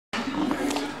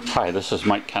Hi, this is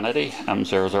Mike Kennedy,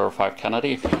 M005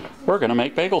 Kennedy. We're going to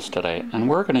make bagels today, and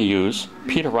we're going to use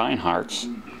Peter Reinhart's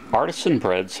Artisan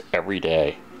Breads Every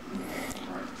Day.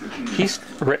 He's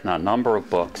written a number of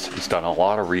books, he's done a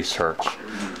lot of research,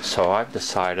 so I've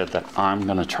decided that I'm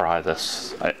going to try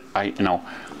this. I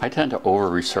tend to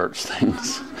over-research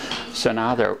things, so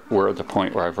now that we're at the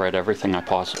point where I've read everything I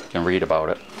possibly can read about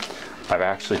it, I've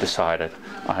actually decided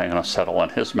I'm going to settle on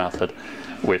his method.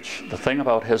 Which, the thing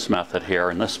about his method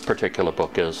here in this particular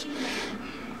book is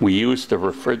we use the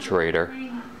refrigerator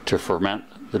to ferment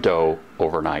the dough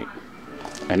overnight.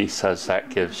 And he says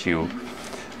that gives you,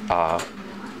 kind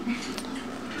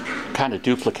of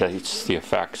duplicates the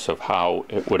effects of how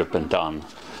it would have been done.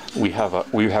 We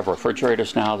have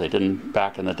refrigerators now, they didn't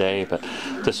back in the day, but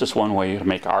this is one way to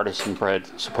make artisan bread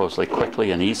supposedly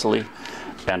quickly and easily,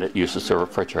 and it uses the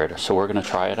refrigerator. So we're going to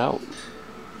try it out.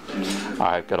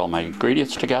 I've got all my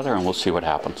ingredients together and we'll see what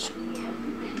happens.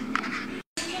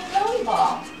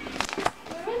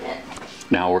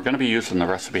 Now we're going to be using the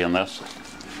recipe in this,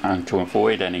 and to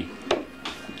avoid any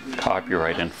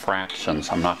copyright infractions,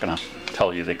 I'm not going to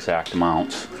tell you the exact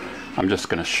amounts. I'm just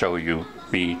going to show you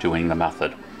me doing the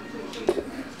method.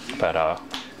 But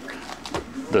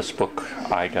this book,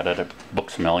 I got it at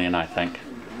Books A Million, I think.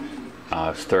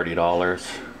 It's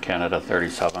 $30, Canada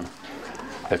 $37.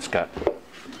 It's got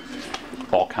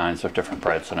all kinds of different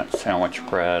breads in it. Sandwich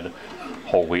bread,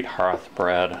 whole wheat hearth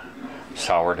bread,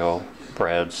 sourdough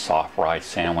breads, soft rye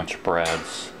sandwich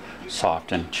breads,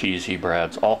 soft and cheesy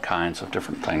breads, all kinds of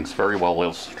different things. Very well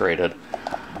illustrated,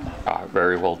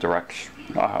 very well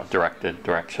directed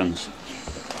directions,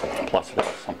 plus it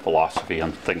has some philosophy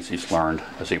and things he's learned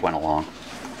as he went along.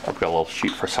 I've got a little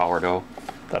sheet for sourdough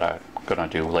that I'm going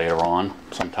to do later on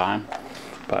sometime,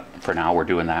 but for now we're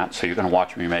doing that. So you're going to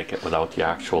watch me make it without the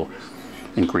actual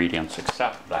ingredients,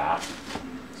 except that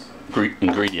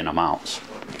ingredient amounts.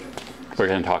 We're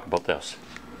going to talk about this.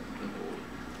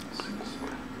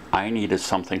 I needed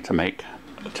something to make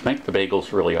the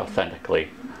bagels really authentically.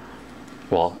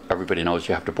 Well, everybody knows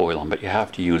you have to boil them, but you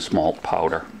have to use malt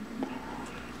powder.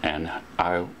 And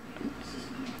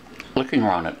looking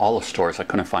around at all the stores, I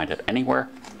couldn't find it anywhere.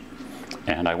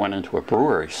 And I went into a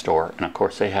brewery store, and of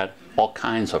course they had all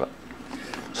kinds of it.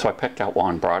 So I picked out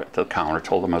one, brought it to the counter,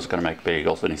 told him I was going to make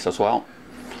bagels, and he says, well,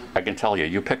 I can tell you,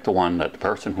 you picked the one that the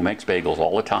person who makes bagels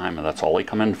all the time, and that's all they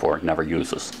come in for, never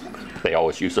uses. They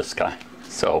always use this guy.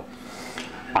 So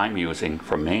I'm using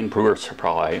from Maine Brewer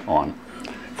Supply on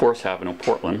 4th Avenue,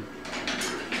 Portland,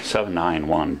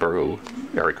 791 Brew,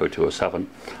 area code 207.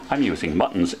 I'm using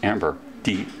Mutton's Amber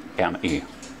DME,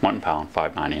 1 pound,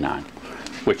 $5.99,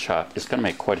 which is going to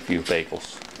make quite a few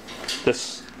bagels.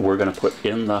 This we're going to put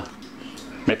in the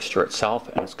mixture itself,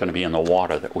 and it's going to be in the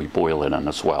water that we boil it in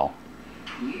as well.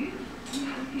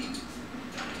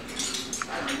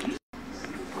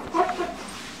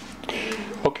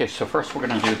 Okay, so first we're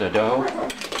going to do the dough.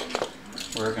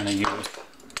 We're going to use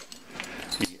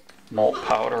the malt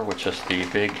powder, which is the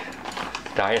big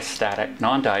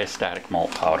non-diastatic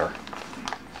malt powder,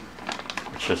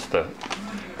 which is the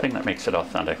thing that makes it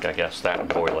authentic, I guess, that and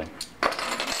boiling.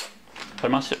 I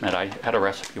must admit, I had a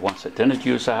recipe once that didn't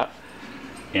use that,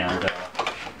 and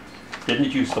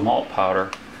didn't use the malt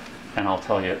powder, and I'll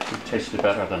tell you, it tasted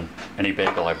better than any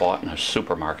bagel I bought in a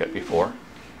supermarket before.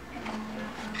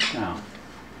 Now,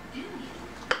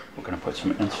 we're going to put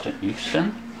some instant yeast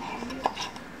in.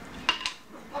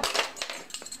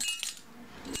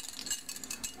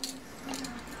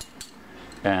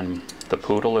 And the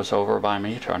poodle is over by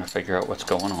me trying to figure out what's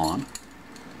going on.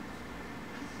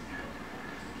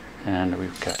 And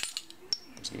we've got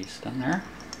yeast in there.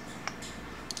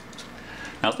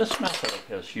 Now this method of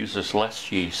his uses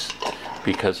less yeast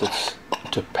because it's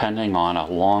depending on a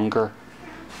longer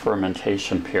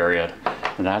fermentation period,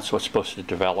 and that's what's supposed to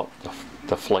develop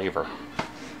the flavor.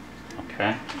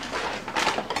 Okay?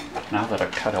 Now that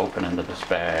I've cut open into this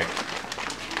bag,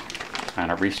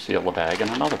 and I reseal the bag in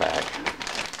another bag.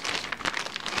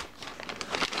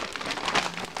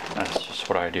 That's just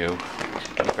what I do.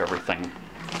 Keep everything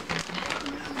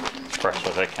fresh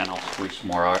as I can. I'll squeeze some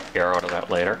more air out of that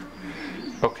later.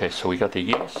 Okay, so we got the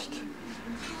yeast,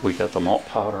 we got the malt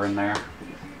powder in there,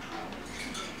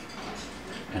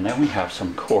 and then we have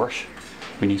some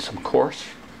we need some coarse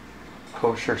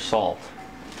kosher salt,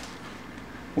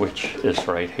 which is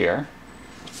right here.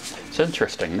 It's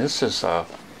interesting, this is a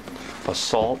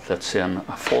salt that's in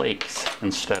flakes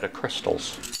instead of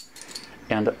crystals.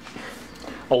 And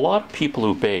a lot of people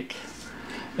who bake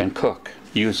and cook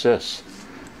use this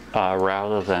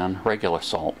rather than regular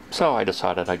salt. So I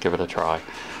decided I'd give it a try.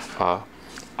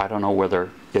 I don't know whether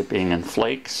it being in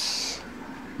flakes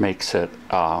makes it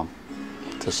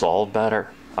dissolve better.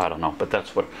 I don't know, but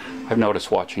that's what I've noticed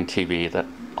watching TV, that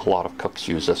a lot of cooks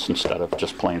use this instead of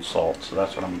just plain salt, so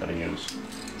that's what I'm going to use.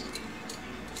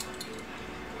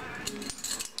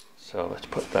 So let's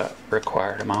put that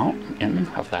required amount in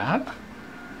of that.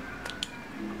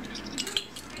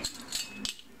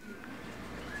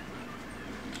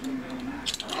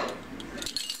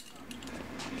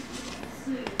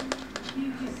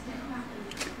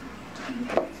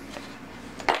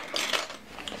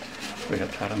 We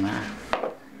got that in there.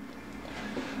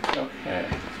 Okay.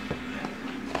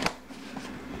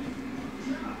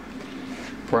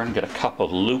 We're going to get a cup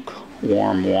of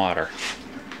lukewarm water.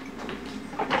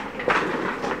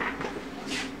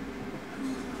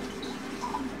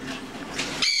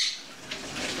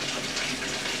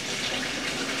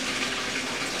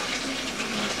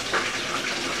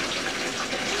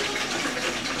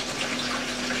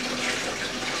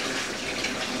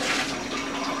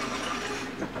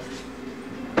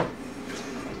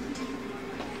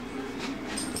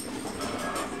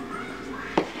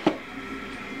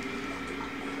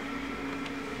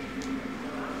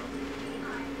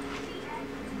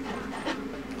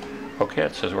 Okay,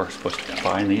 it says we're supposed to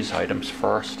combine these items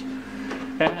first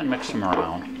and mix them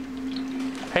around.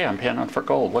 Hey, I'm panning for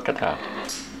gold. Look at that.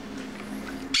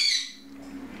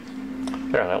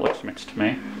 There, that looks mixed to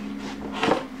me.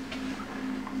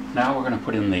 Now we're going to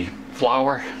put in the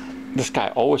flour. This guy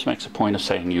always makes a point of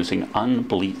saying using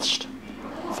unbleached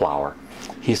flour.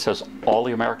 He says all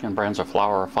the American brands of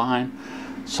flour are fine.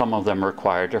 Some of them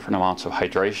require different amounts of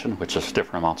hydration, which is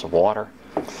different amounts of water.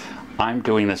 I'm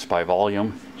doing this by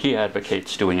volume. He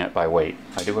advocates doing it by weight.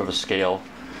 I do have a scale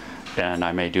and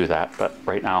I may do that, but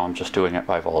right now I'm just doing it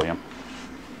by volume.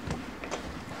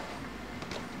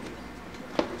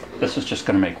 This is just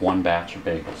going to make one batch of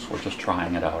bagels. We're just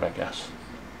trying it out, I guess.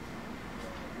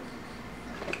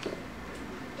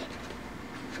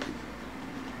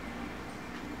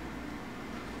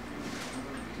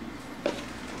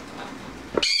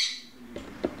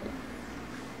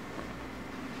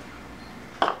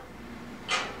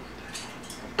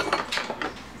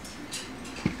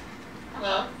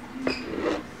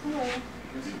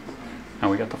 Now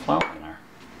we got the flour in there.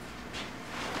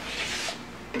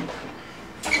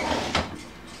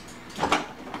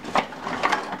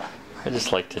 I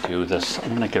just like to do this. I'm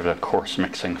going to give it a coarse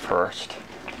mixing first,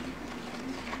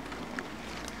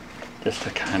 just to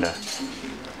kind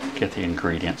of get the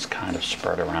ingredients kind of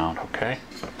spread around, okay?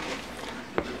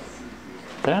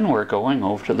 Then we're going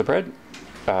over to the bread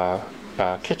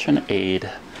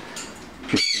KitchenAid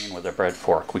machine with a bread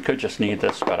fork. We could just need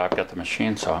this, but I've got the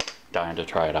machine, so I'm dying to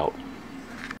try it out.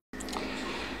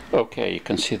 Okay, you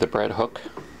can see the bread hook.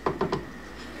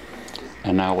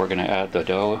 And now we're going to add the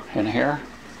dough in here.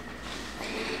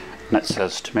 And it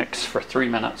says to mix for 3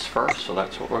 minutes first, so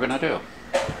that's what we're going to do.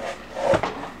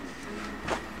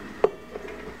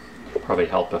 Probably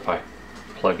help if I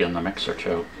plug in the mixer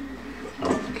too. I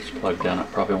don't think it's plugged in. It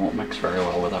probably won't mix very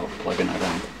well without plugging it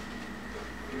in.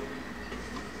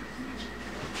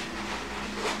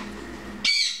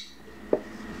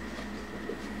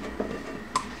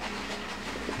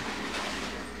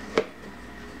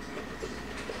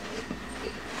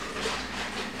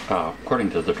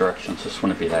 According to the directions, this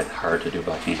wouldn't be that hard to do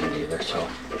by hand either, so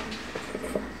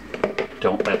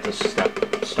don't let this step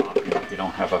stop you if you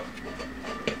don't have a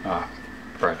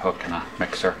bread hook and a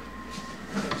mixer.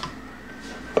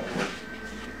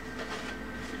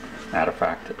 Matter of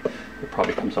fact, it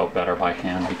probably comes out better by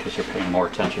hand because you're paying more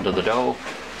attention to the dough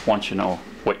once you know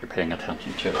what you're paying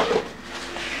attention to.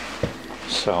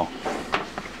 So,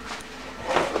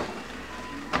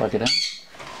 plug it in.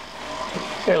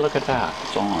 Hey, look at that,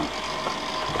 it's on.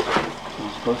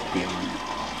 It's supposed to be on.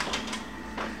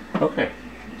 Okay,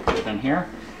 put it in here.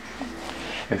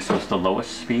 This is the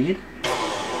lowest speed.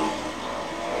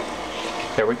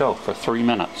 There we go, for 3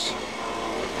 minutes.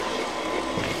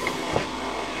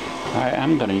 I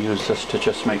am going to use this to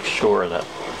just make sure that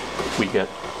we get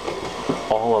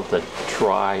all of the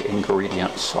dry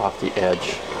ingredients off the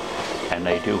edge and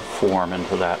they do form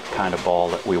into that kind of ball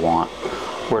that we want.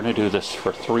 We're going to do this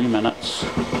for 3 minutes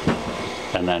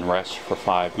and then rest for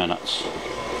 5 minutes.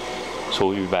 So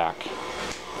we'll be back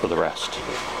for the rest.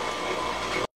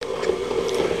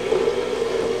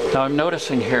 Now I'm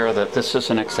noticing here that this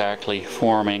isn't exactly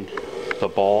forming the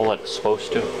ball that it's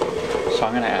supposed to. So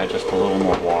I'm going to add just a little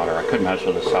more water. I could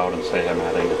measure this out and say I'm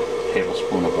adding a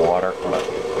tablespoon of water, but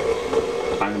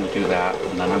I'm going to do that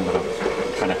and then I'm going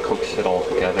to kind of coax it all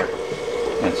together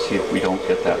and see if we don't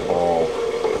get that ball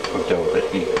of dough that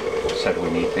he said we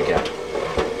need to get.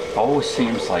 It always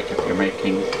seems like if you're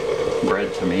making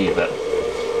bread to me that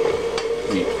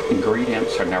the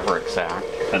ingredients are never exact,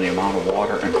 and the amount of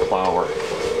water and flour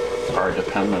are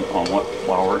dependent on what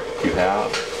flour you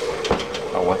have,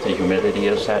 or what the humidity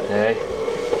is that day.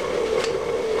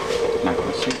 And I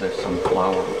can see there's some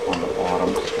flour on the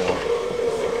bottom still,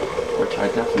 which I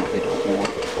definitely don't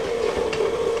want.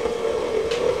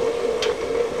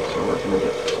 So we're going to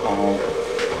get this all...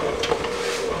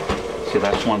 See,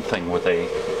 that's one thing with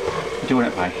doing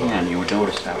it by hand, you would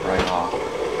notice that right off.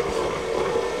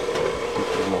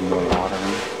 Put a little more water in.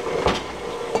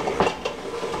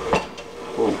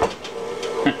 Ooh.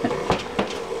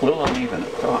 A little uneven.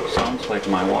 It sounds like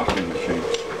my washing machine.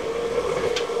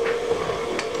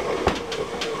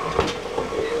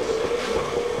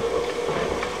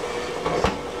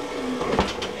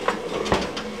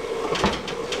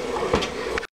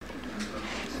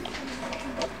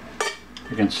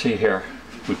 You can see here,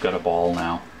 we've got a ball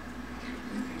now.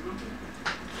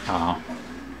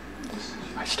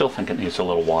 I still think it needs a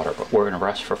little water, but we're going to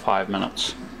rest for 5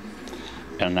 minutes.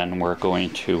 And then we're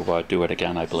going to do it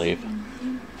again, I believe.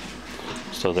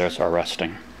 So there's our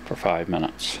resting for 5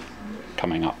 minutes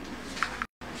coming up.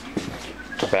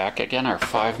 We're back again, our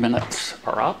 5 minutes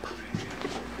are up.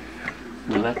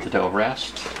 We let the dough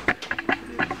rest.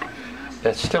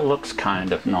 It still looks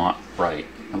kind of not right.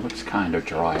 It looks kind of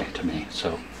dry to me,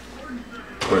 so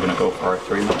we're going to go for our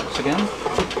 3 minutes again.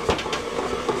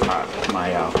 My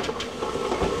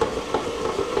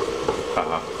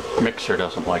mixer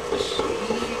doesn't like this.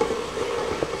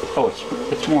 Oh,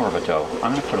 it's more of a dough.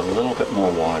 I'm going to put a little bit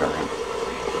more water in.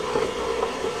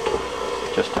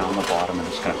 Just down the bottom, and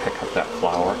it's going to pick up that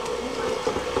flour.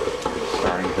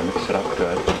 Starting to mix it up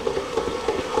good.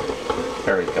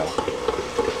 There you go.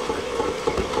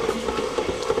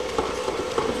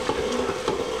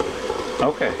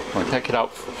 Okay, we'll take it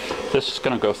out. This is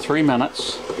going to go 3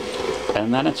 minutes,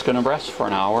 and then it's going to rest for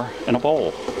an hour in a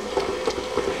bowl.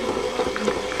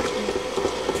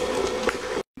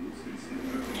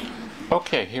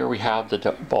 Okay, here we have the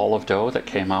ball of dough that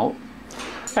came out,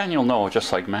 and you'll know,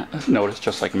 notice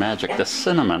just like magic, the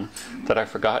cinnamon that I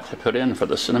forgot to put in for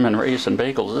the cinnamon raisin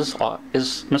bagels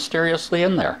is mysteriously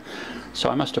in there. So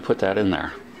I must have put that in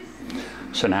there.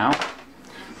 So now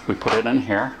we put it in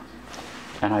here.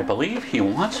 And I believe he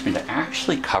wants me to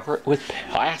actually cover it with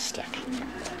plastic.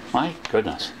 My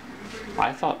goodness.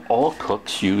 I thought all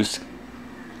cooks use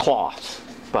cloths,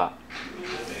 but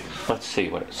let's see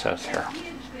what it says here.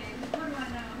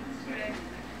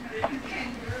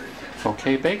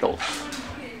 Okay, bagels.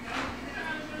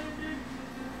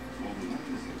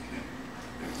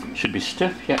 Should be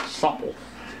stiff yet supple,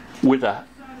 with a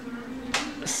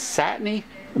satiny,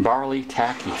 barley,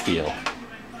 tacky feel.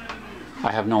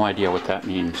 I have no idea what that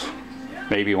means.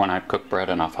 Maybe when I've cooked bread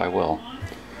enough I will.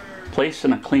 Place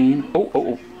in a clean,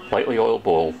 lightly oiled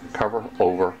bowl. Cover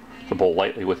over the bowl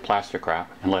lightly with plastic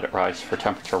wrap and let it rise for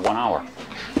temperature 1 hour.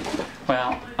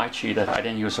 Well, I cheated. I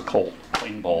didn't use a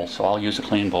clean bowl, so I'll use a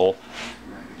clean bowl.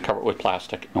 Cover it with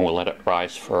plastic and we'll let it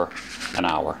rise for an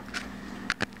hour.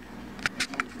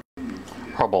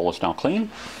 Our bowl is now clean.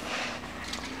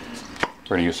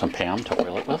 We're going to use some Pam to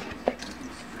oil it with.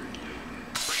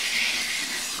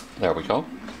 There we go.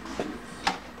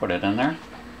 Put it in there.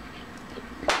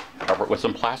 Cover it with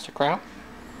some plastic wrap.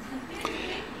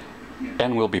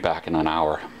 And we'll be back in an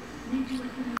hour.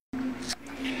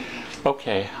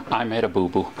 Okay, I made a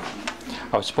boo-boo.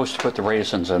 I was supposed to put the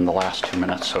raisins in the last 2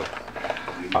 minutes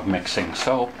of mixing,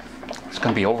 so it's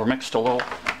going to be overmixed a little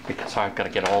because I've got to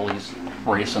get all these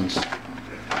raisins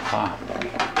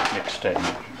mixed in.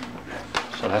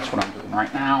 So that's what I'm doing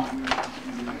right now.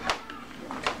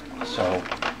 So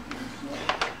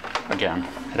again,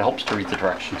 it helps to read the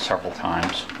directions several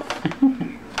times.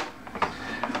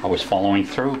 I was following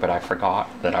through, but I forgot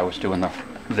that I was doing the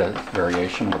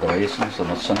variation with the raisins and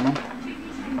the cinnamon.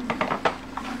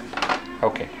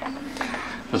 Okay,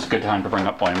 this is a good time to bring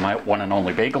up my one and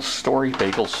only bagel story.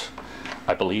 Bagels,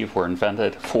 I believe, were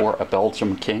invented for a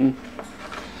Belgian king.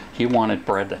 He wanted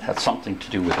bread that had something to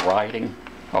do with riding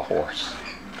a horse.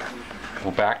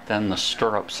 Well, back then the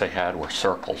stirrups they had were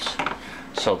circles.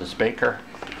 So this baker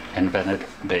invented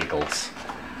bagels.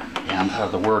 And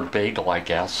the word bagel, I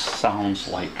guess, sounds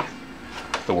like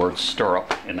the word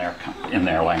stirrup in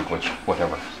their language,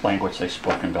 whatever language they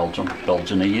spoke in Belgium.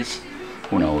 Belgianese,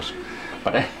 who knows.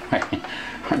 But anyway,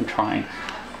 I'm trying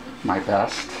my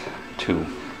best to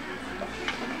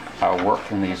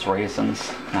work in these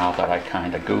raisins now that I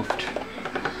kind of goofed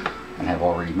and have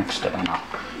already mixed it enough.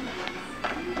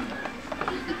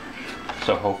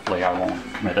 So hopefully I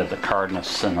won't commit the cardinal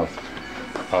sin of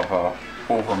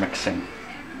over-mixing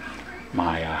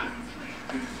my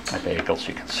bagels.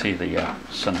 You can see the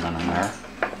cinnamon in there.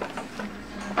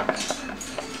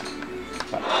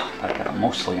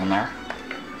 mostly in there.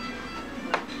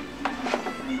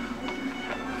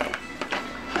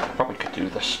 Probably could do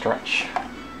the stretch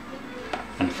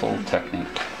and fold technique.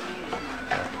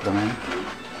 I put them in,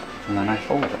 and then I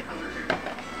fold it.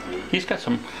 He's got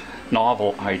some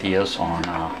novel ideas on,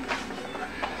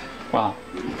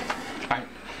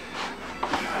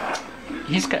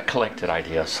 he's got collected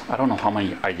ideas. I don't know how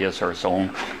many ideas are his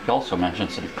own. He also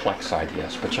mentions that he collects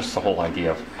ideas, but just the whole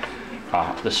idea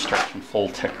of the stretch and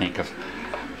fold technique of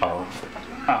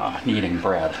kneading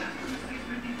bread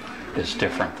is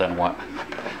different than what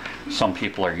some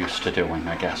people are used to doing,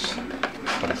 I guess.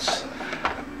 But it's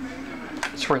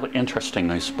really interesting,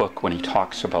 this book, when he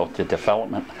talks about the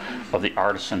development of the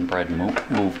artisan bread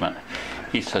movement.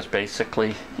 He says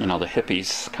basically, you know, the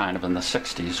hippies kind of in the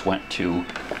 60s went to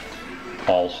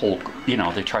all whole, you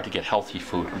know, they tried to get healthy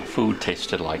food, and food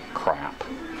tasted like crap.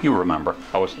 You remember,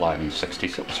 I was alive in the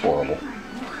 60s, it was horrible.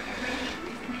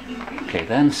 Okay,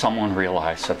 then someone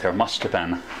realized that there must have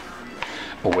been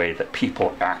a way that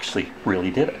people actually really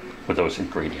did it with those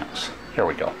ingredients. There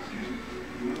we go.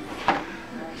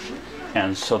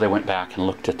 And so they went back and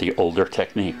looked at the older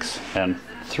techniques, and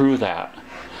through that,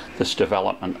 this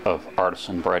development of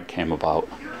artisan bread came about.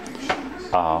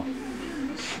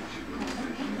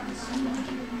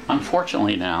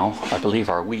 Unfortunately now, I believe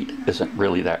our wheat isn't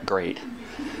really that great.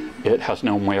 It has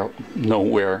nowhere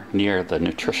near the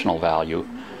nutritional value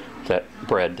that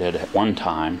bread did at one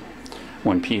time,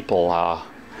 when people,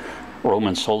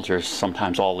 Roman soldiers,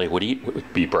 sometimes all they would eat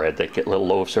would be bread. They'd get little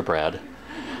loaves of bread.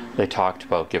 They talked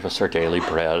about give us our daily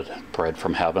bread, bread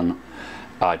from heaven,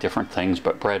 different things,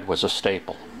 but bread was a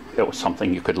staple. It was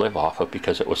something you could live off of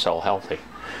because it was so healthy.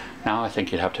 Now I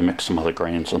think you'd have to mix some other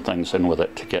grains and things in with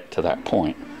it to get to that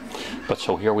point. But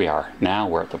so here we are. Now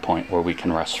we're at the point where we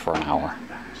can rest for an hour.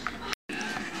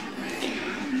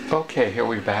 Okay, here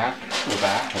we're back.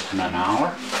 It's been an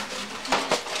hour.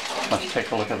 Let's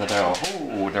take a look at the dough.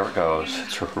 Oh, there it goes.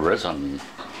 It's risen.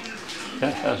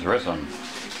 It has risen.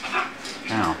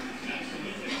 Now,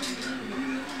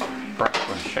 first we're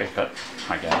going to shape it,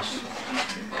 I guess.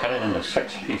 Cut it into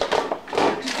 6 pieces.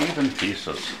 6 even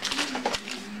pieces.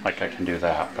 Like I can do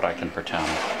that, but I can pretend.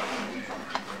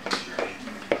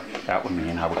 That would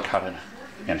mean I would cut it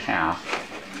in half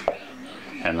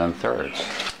and then thirds.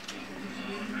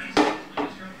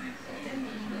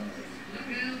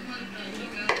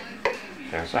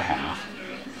 There's a half.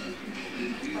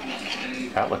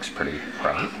 That looks pretty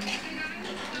right.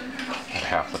 That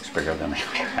half looks bigger than the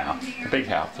other half. The big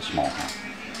half, the small half.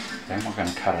 Then we're going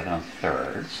to cut it in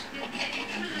thirds.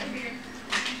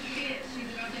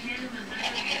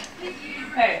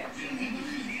 Hey.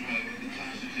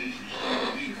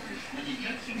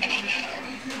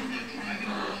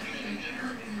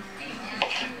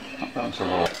 That one's a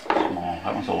little small.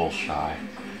 That one's a little shy.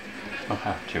 We'll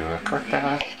have to correct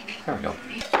that. There we go.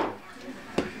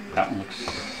 That one looks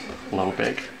a little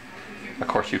big. Of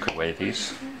course you could weigh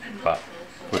these, but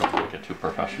we don't want to get too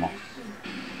professional.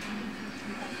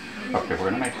 Okay, we're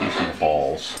going to make these into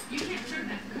balls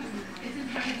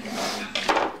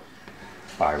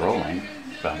by rolling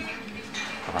them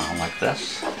around like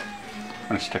this. I'm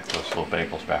going to stick those little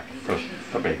bagels back.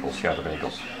 The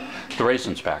bagels. The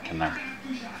raisins back in there.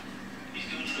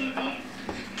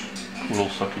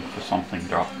 Poodle's looking for something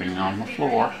dropping on the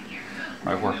floor.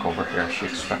 My work over here, she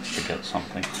expects to get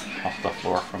something off the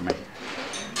floor from me.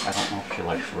 I don't know if she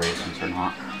likes raisins or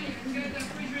not.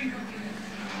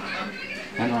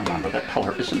 And remember, that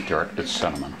color isn't dirt, it's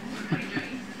cinnamon.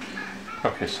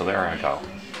 Okay, so there I go.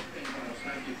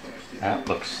 That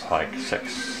looks like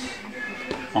 6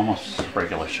 almost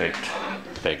regular shaped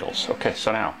bagels. Okay,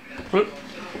 so now, we're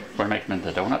making them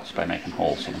into donuts by making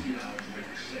holes in them.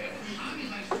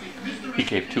 He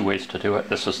gave 2 ways to do it.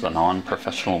 This is the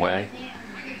non-professional way.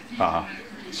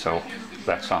 So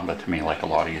that sounded to me like a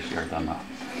lot easier than the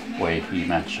way he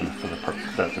mentioned for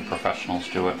that the professionals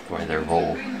do it, the way they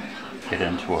roll it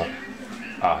into a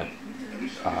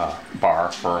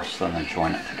bar first and then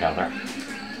join it together.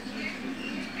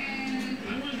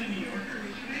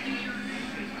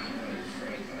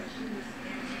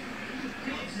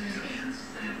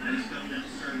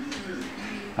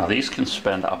 Now these can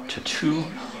spend up to 2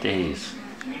 days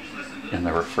in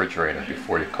the refrigerator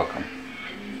before you cook them.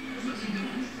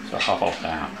 So how about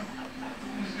that?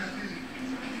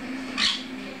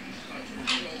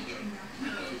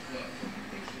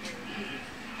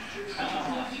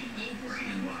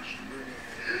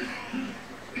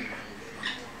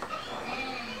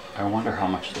 I wonder how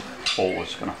much the bowl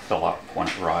is going to fill up when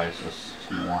it rises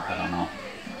some more. I don't know.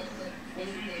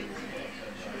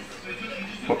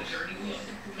 Whoops.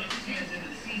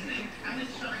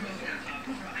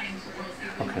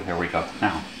 here we go.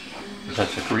 Now,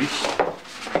 that's a greased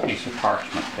piece of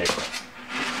parchment paper.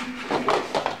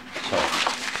 So,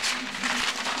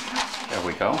 there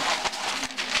we go.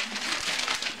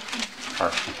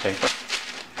 Parchment paper.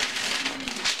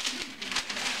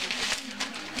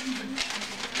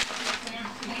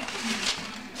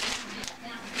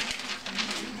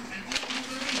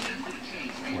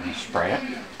 We're going to spray it.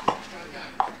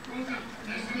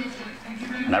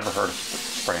 Never heard of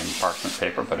spraying parchment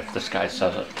paper, but if this guy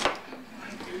says it,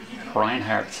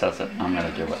 Reinhart says it, I'm going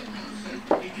to do it.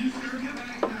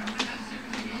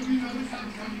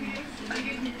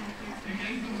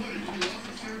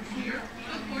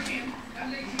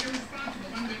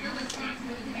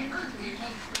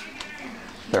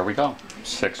 There we go.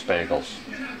 6 bagels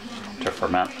to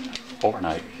ferment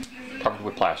overnight, covered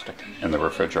with plastic in the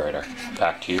refrigerator.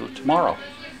 Back to you tomorrow.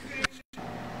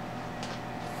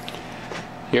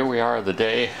 Here we are the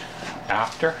day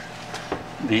after.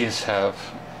 These have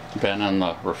been in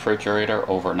the refrigerator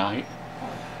overnight,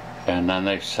 and then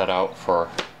they set out for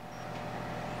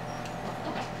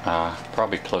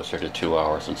probably closer to 2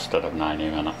 hours instead of 90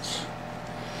 minutes.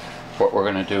 What we're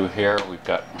going to do here, we've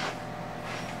got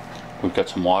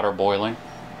some water boiling.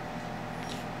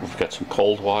 We've got some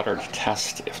cold water to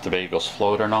test if the bagels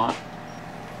float or not.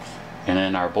 And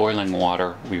in our boiling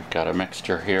water, we've got a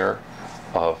mixture here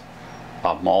of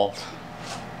malt,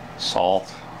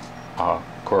 salt, of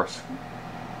course,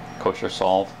 kosher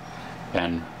salt,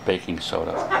 and baking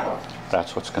soda.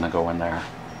 That's what's going to go in there.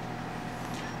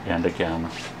 And again,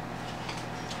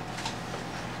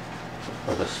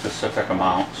 for the specific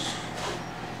amounts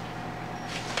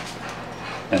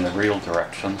and the real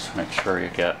directions, make sure you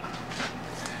get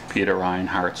Peter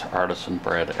Reinhart's Artisan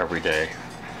bread every day.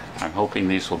 I'm hoping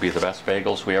these will be the best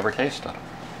bagels we ever tasted.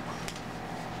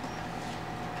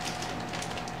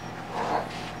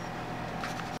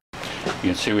 You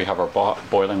can see we have our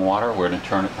boiling water. We're going to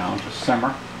turn it down to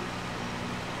simmer.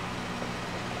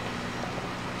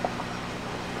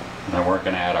 And then we're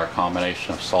going to add our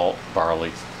combination of salt,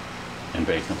 barley, and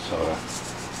baking soda.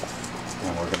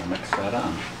 And we're going to mix that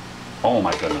in. Oh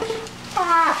my goodness.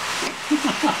 Ah!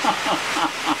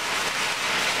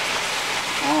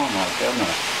 Oh my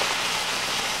goodness.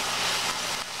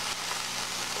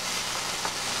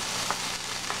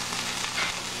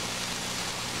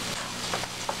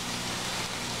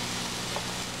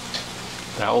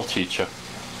 That will teach you.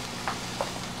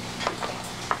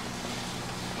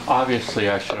 Obviously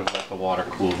I should have let the water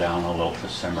cool down a little to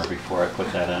simmer before I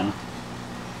put that in.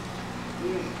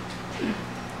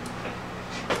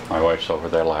 My wife's over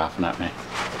there laughing at me.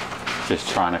 She's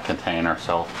trying to contain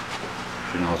herself.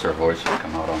 She knows her voice will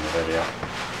come out on the video.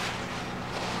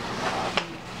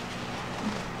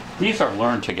 These are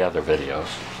learn together videos.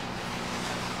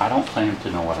 I don't claim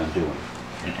to know what I'm doing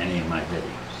in any of my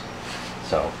videos.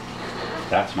 So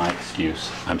that's my excuse.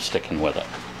 I'm sticking with it.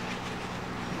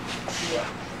 Yeah.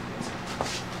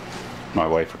 My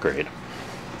wife agreed.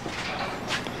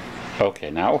 Okay,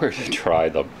 now we're going to try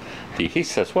the he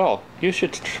says, well, you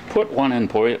should put one in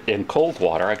cold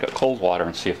water. I got cold water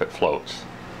and see if it floats.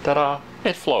 Ta-da!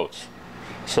 It floats.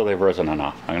 So they've risen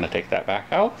enough. I'm going to take that back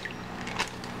out.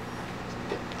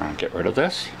 I'll get rid of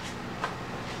this.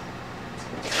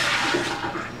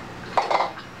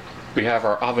 We have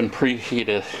our oven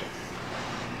preheated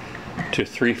to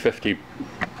 350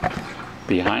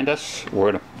 behind us.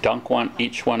 We're going to dunk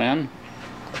each one in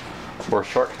for a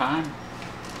short time,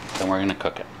 then we're going to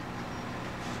cook it.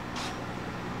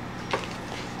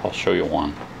 I'll show you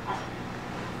one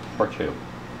or two.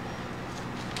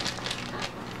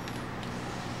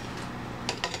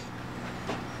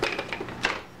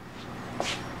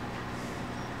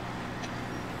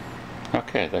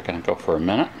 Okay, they're going to go for a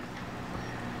minute.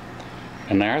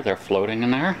 And there, they're floating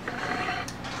in there.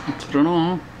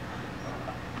 Then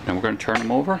we're going to turn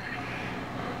them over.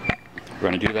 We're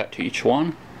going to do that to each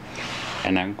one,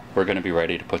 and then we're going to be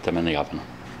ready to put them in the oven.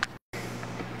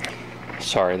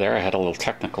 Sorry there, I had a little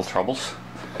technical troubles,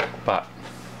 but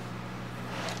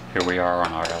here we are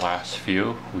on our last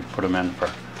few. We put them in for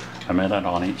a minute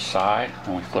on each side,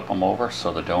 and we flip them over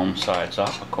so the dome side's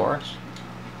up, of course.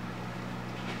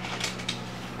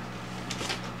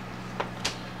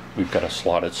 We've got a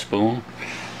slotted spoon,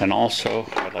 and also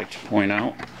I'd like to point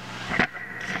out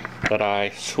that I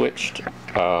switched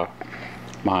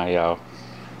my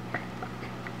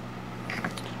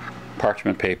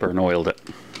parchment paper and oiled it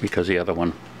because the other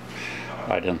one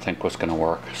I didn't think was going to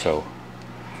work. So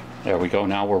there we go.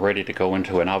 Now we're ready to go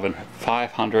into an oven at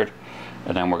 500,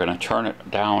 and then we're going to turn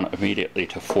it down immediately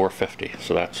to 450.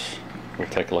 So that's, we'll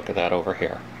take a look at that over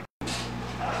here.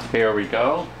 Here we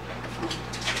go.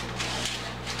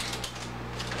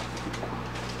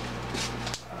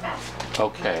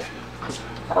 Okay,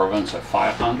 our oven's at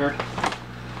 500.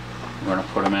 We're going to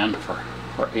put them in for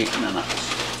 8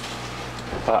 minutes.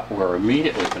 But we're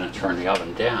immediately going to turn the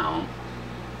oven down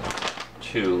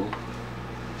to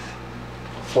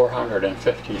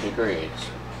 450 degrees.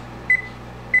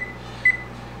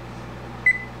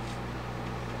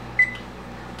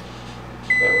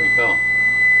 There we go.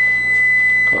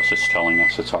 Of course, it's telling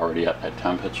us it's already at that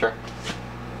temperature.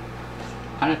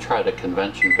 I'm going to try the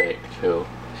convention bake too.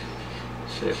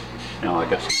 See if, no, I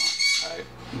guess not.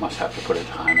 I must have to put a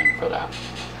time in for that.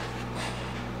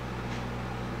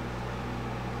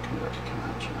 Convert to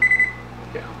convention.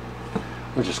 Yeah.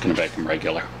 We're just going to bake them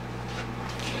regular.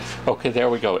 Okay, there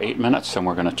we go. 8 minutes, and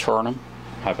we're going to turn them,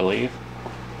 I believe.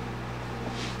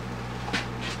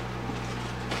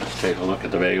 Let's take a look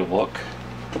at the bagel book.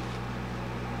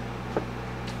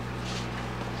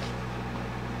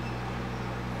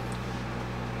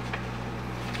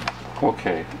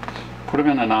 Okay, put them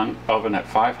in an oven at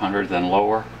 500, then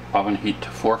lower oven heat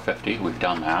to 450. We've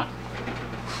done that.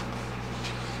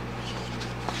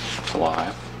 It's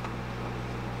alive.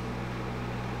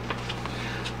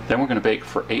 Then we're going to bake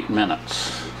for 8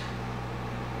 minutes.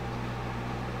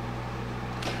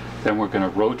 Then we're going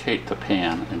to rotate the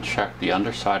pan and check the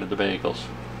underside of the bagels.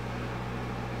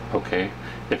 Okay,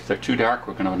 if they're too dark,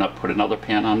 we're going to put another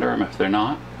pan under them. If they're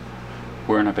not,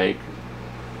 we're going to bake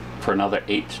for another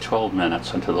 8 to 12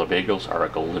 minutes until the bagels are a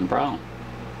golden brown.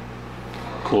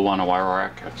 Cool on a wire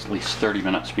rack at least 30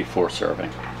 minutes before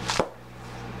serving.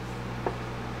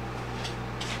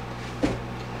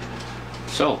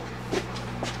 So,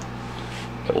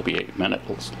 it will be 8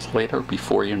 minutes later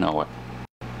before you know it.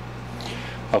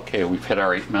 Okay, we've hit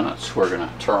our 8 minutes. We're going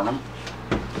to turn them.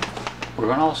 We're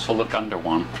going to also look under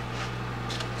one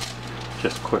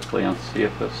just quickly and see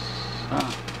if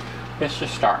it's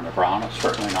just starting to brown. It's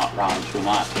certainly not brown too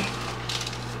much.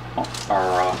 Oh,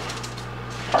 our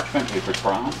parchment paper's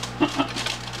brown.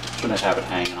 Shouldn't have it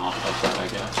hanging off like that, I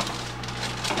guess.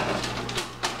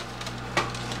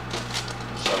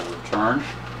 So we'll turn.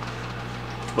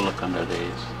 We'll look under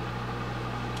these.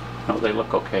 No, they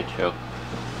look okay too.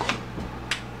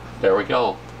 There we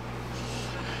go.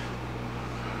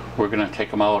 We're going to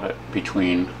take them out at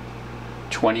between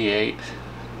 28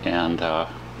 and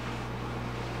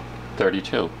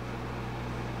 32.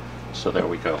 So there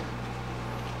we go.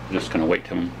 I'm just going to wait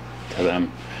to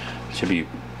them to be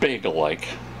bagel-like.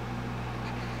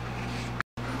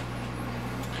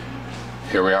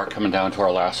 Here we are coming down to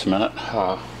our last minute.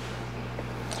 A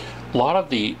lot of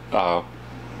the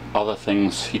other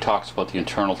things, he talks about the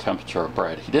internal temperature of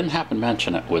bread. He didn't happen to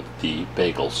mention it with the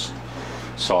bagels.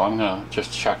 So I'm going to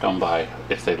just check them by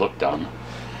if they look done.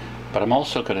 But I'm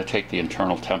also going to take the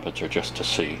internal temperature just to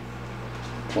see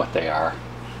what they are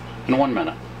in 1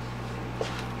 minute.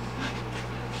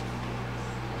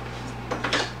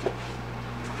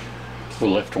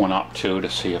 We'll lift one up too to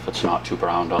see if it's not too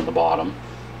browned on the bottom.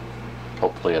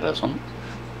 Hopefully it isn't.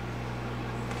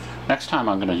 Next time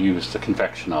I'm going to use the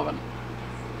convection oven.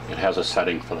 It has a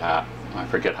setting for that. I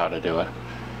forget how to do it.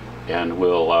 And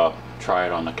we'll try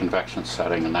it on the convection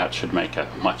setting, and that should make it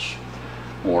much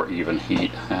more even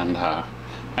heat. And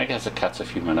I guess it cuts a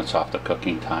few minutes off the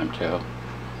cooking time too.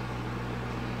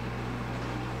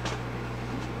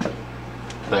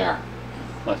 There.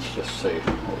 Let's just see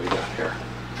what we got here.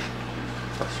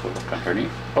 First we'll look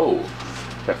underneath. Oh,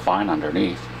 they're fine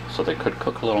underneath, so they could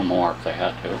cook a little more if they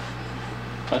had to.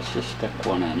 Let's just stick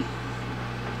one in.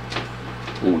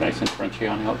 Ooh, nice and crunchy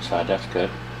on the outside, that's good.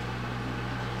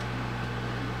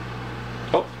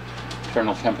 Oh,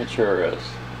 internal temperature is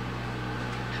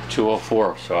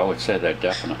 204, so I would say they're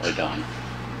definitely done.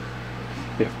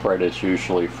 If bread is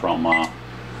usually from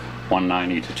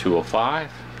 190 to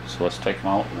 205, so let's take them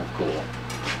out and they'll cool.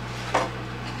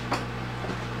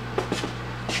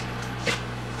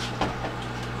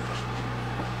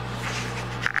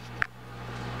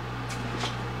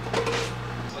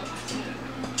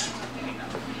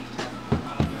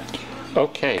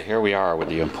 Okay, here we are with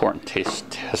the important taste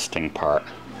testing part.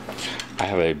 I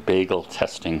have a bagel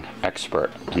testing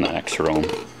expert in the next room.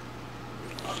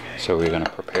 So we're going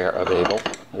to prepare a bagel,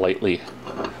 lightly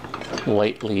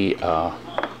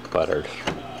buttered.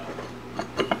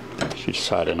 She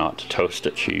decided not to toast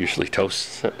it. She usually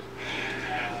toasts it.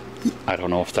 I don't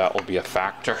know if that will be a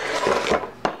factor.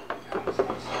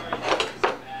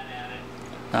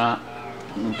 I'll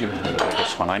give it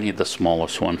this one. I need the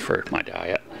smallest one for my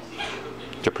diet,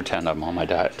 to pretend I'm on my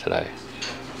diet today.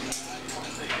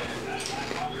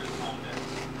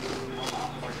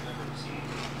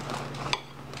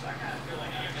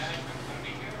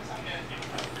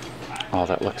 Oh,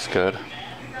 that looks good.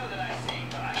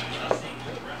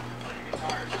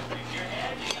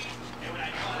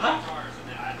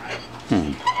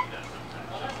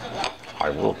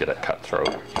 We'll get it cut through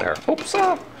there. Oops!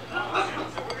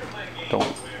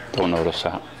 Don't notice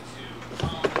that.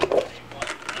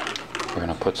 We're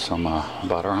gonna put some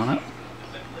butter on it.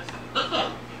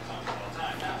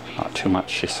 Not too much,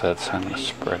 she said, so I'm gonna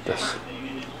spread this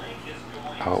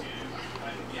out.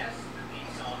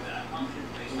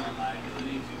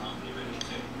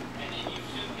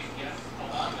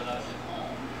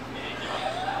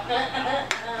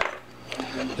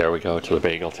 There we go, to the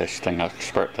bagel tasting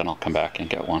expert, then I'll come back and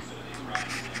get one.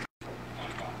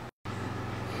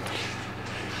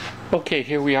 Okay,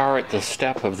 here we are at the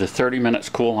step of the 30 minutes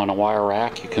cool on a wire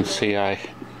rack. You can see I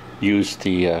used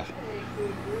the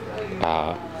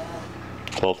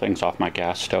little things off my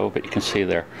gas stove, but you can see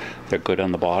they're good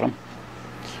on the bottom.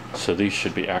 So these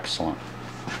should be excellent.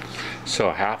 So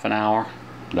a half an hour,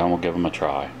 then we'll give them a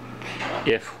try,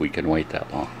 if we can wait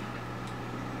that long.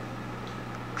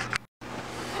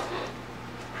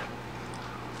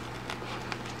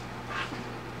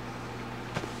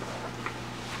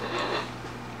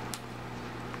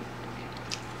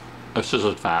 This is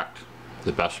in fact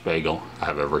the best bagel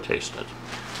I've ever tasted.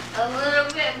 A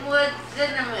little bit more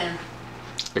cinnamon.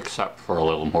 Except for a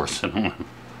little more cinnamon.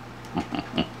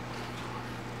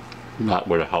 That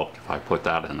would have helped if I put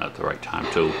that in at the right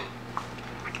time too.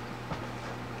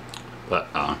 But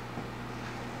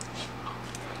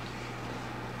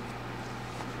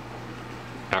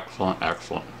excellent,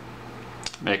 excellent.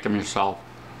 Make them yourself.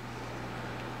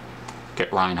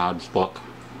 Get Reinhart's book.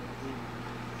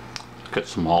 Get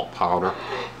some malt powder.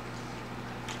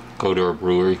 Go to a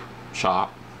brewery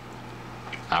shop.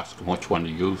 Ask them which one to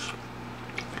use.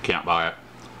 If you can't buy it,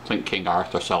 I think King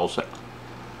Arthur sells it.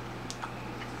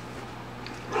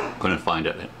 Couldn't find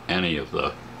it at any of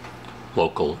the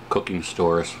local cooking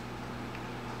stores.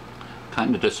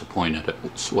 Kind of disappointed at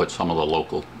what some of the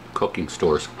local cooking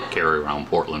stores carry around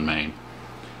Portland, Maine.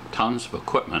 Tons of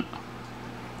equipment,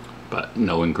 but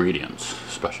no ingredients,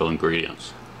 special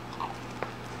ingredients.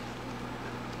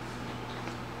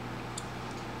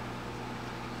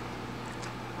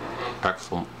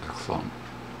 Excellent, excellent.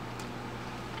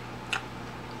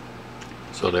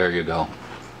 So there you go.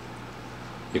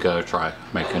 You gotta try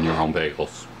making your own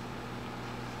bagels.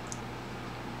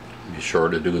 Be sure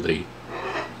to do the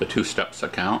 2 steps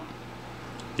that count.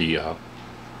 The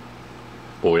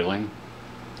boiling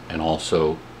and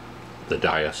also the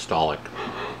diastolic,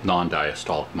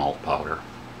 non-diastolic malt powder.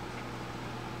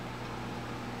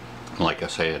 And like I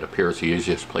say, it appears the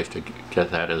easiest place to get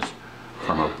that is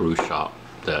from a brew shop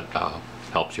that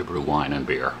helps you brew wine and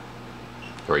beer.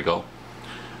 There we go.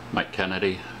 Mike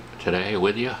Kennedy today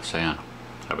with you, saying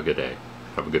have a good day,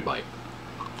 have a good bite.